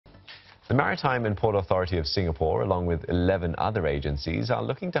The Maritime and Port Authority of Singapore, along with 11 other agencies, are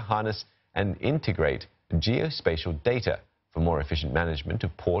looking to harness and integrate geospatial data for more efficient management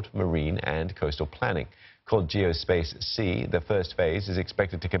of port, marine and coastal planning. Called GeoSpace-Sea, the first phase is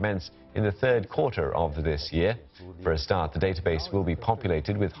expected to commence in the third quarter of this year. For a start, the database will be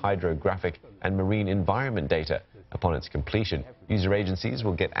populated with hydrographic and marine environment data. Upon its completion, user agencies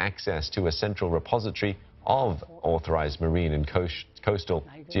will get access to a central repository of authorized marine and coastal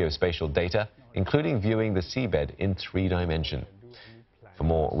geospatial data, including viewing the seabed in 3D. For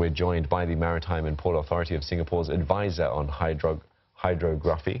more, we're joined by the Maritime and Port Authority of Singapore's advisor on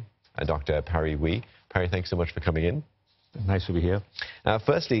hydrography, Dr. Parry Oei. Parry, thanks so much for coming in. Nice to be here.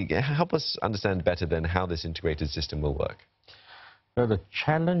 Firstly, help us understand better then how this integrated system will work. Well, the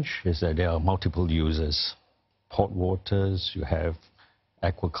challenge is that there are multiple users. Port waters, you have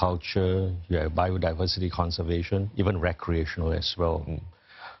aquaculture, you have biodiversity conservation, even recreational as well.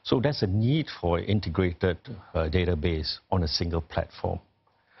 So there's a need for an integrated database on a single platform.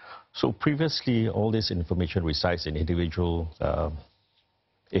 So previously, all this information resides in individual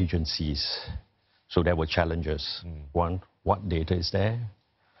agencies. So there were challenges. One, what data is there?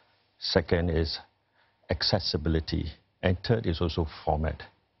 Second is accessibility. And third is also format.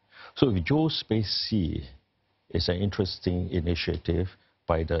 So GeoSpace-Sea is an interesting initiative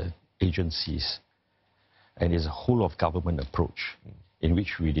by the agencies. And it's a whole of government approach in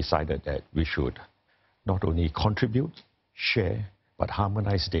which we decided that we should not only contribute, share, but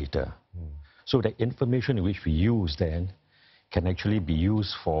harmonize data. So the information which we use then can actually be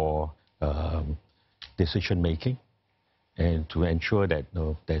used for decision making and to ensure that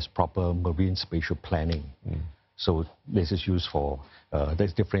there's proper marine spatial planning. So this is used for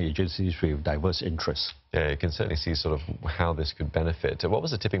there's different agencies with diverse interests. Yeah, you can certainly see sort of how this could benefit. What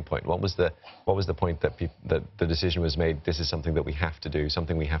was the tipping point? What was the point that the decision was made? This is something that we have to do,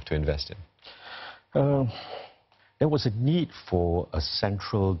 something we have to invest in. There was a need for a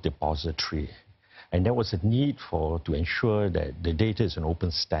central depository, and there was a need to ensure that the data is an open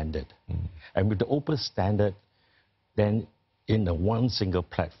standard. And with the open standard, then in a one single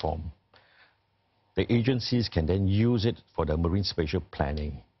platform, the agencies can then use it for the marine spatial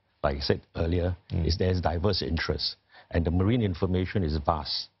planning. Like I said earlier, there's diverse interests, and the marine information is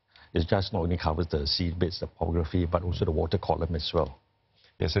vast. It just not only covers the seabed topography, but also the water column as well.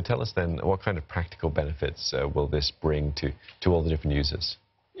 Yeah, so tell us then, what kind of practical benefits will this bring to all the different users?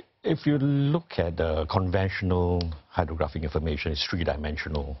 If you look at the conventional hydrographic information, it's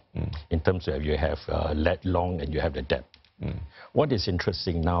three-dimensional in terms of you have long and you have the depth. What is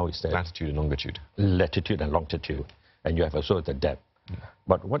interesting now is that latitude and longitude. Latitude and longitude, and you have also the depth.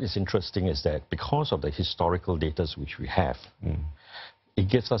 But what is interesting is that because of the historical data which we have, it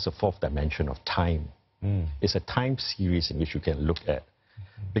gives us a fourth dimension of time. It's a time series in which you can look at.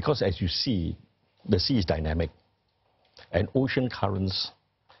 Because as you see, the sea is dynamic, and ocean currents,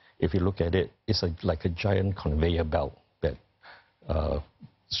 if you look at it, it's like a giant conveyor belt that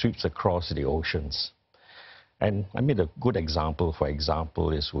sweeps across the oceans. And I mean, a good example, for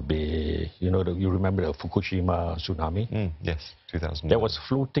example, would be, you remember the Fukushima tsunami? Yes, 2000. There was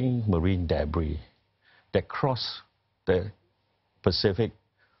floating marine debris that crossed the Pacific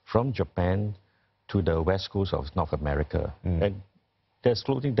from Japan to the west coast of North America. And this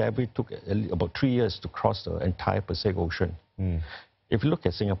floating debris took about 3 years to cross the entire Pacific Ocean. If you look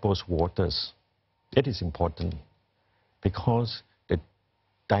at Singapore's waters, it is important because the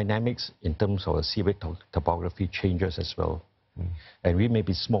dynamics in terms of seabed topography changes as well. And we may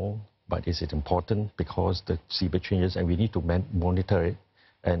be small, but is it important because the seabed changes and we need to monitor it.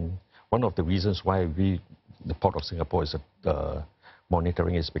 And one of the reasons why the Port of Singapore is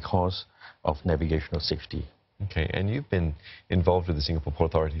monitoring is because of navigational safety. Okay, and you've been involved with the Singapore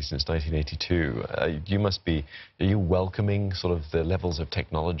Port Authority since 1982. Are you welcoming sort of the levels of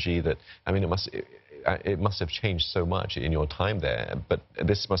technology that, I mean, it must have changed so much in your time there, but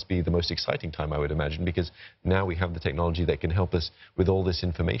this must be the most exciting time, I would imagine, because now we have the technology that can help us with all this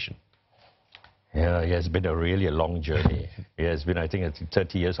information. Yeah, it's been really a long journey. It's been, I think,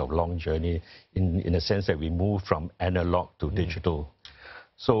 30 years of long journey in the sense that we moved from analog to digital.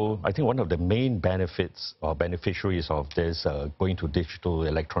 So I think one of the main benefits or beneficiaries of this going to digital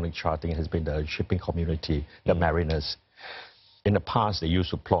electronic charting has been the shipping community, the mariners. In the past, they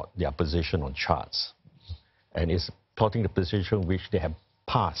used to plot their position on charts, and it's plotting the position which they have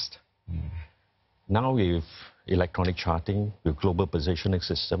passed. Now with electronic charting, with global positioning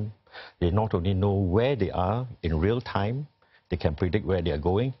system, they not only know where they are in real time, they can predict where they are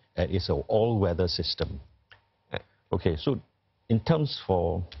going, and it's an all-weather system. Okay, so in terms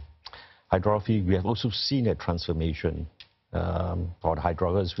for hydrography, we have also seen a transformation. For the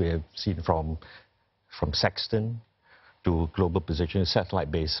hydrographers, we have seen from sextant to global positioning,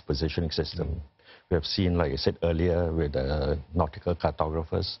 satellite-based positioning system. We have seen, like I said earlier, with nautical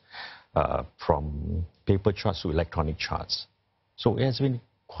cartographers, from paper charts to electronic charts. So it has been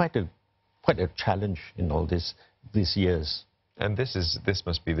quite a challenge in all these years. And this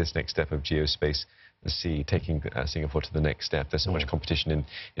must be this next step of GeoSpace-Sea, taking Singapore to the next step. There's so much competition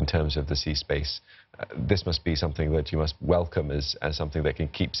in terms of the sea space. This must be something that you must welcome as something that can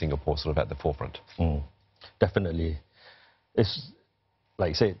keep Singapore sort of at the forefront. Definitely. It's,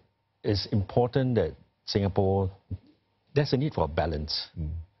 like I said, it's important that Singapore, there's a need for a balance.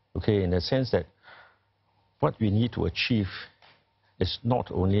 Okay, in the sense that what we need to achieve is not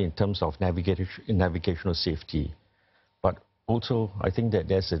only in terms of navigational safety, but also I think that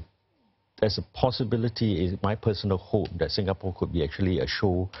there's a possibility, my personal hope, that Singapore could be actually a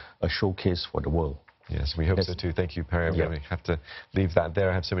showcase for the world. Yes, we hope so too. Thank you, Parry. I'm going to have to leave that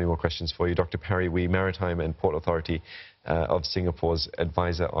there. I have so many more questions for you. Dr. Parry Oei, Maritime and Port Authority of Singapore's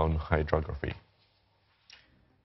advisor on hydrography.